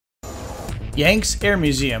Yanks Air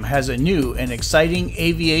Museum has a new and exciting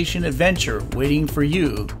aviation adventure waiting for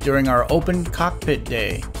you during our open cockpit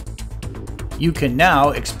day. You can now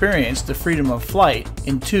experience the freedom of flight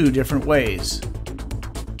in two different ways.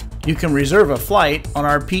 You can reserve a flight on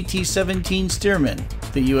our PT-17 Stearman,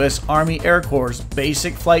 the U.S. Army Air Corps'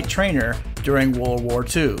 basic flight trainer during World War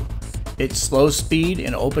II. Its slow speed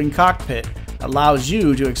and open cockpit allows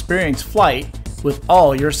you to experience flight with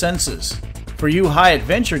all your senses. For you high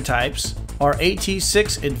adventure types, our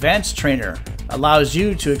AT-6 Advanced Trainer allows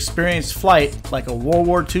you to experience flight like a World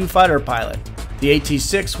War II fighter pilot. The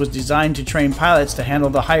AT-6 was designed to train pilots to handle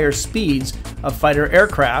the higher speeds of fighter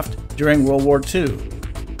aircraft during World War II.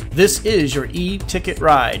 This is your e-ticket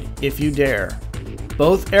ride, if you dare.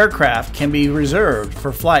 Both aircraft can be reserved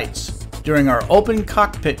for flights during our Open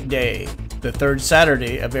Cockpit Day, the third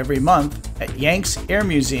Saturday of every month at Yanks Air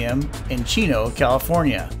Museum in Chino,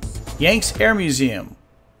 California. Yanks Air Museum,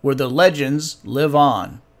 where the legends live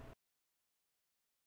on.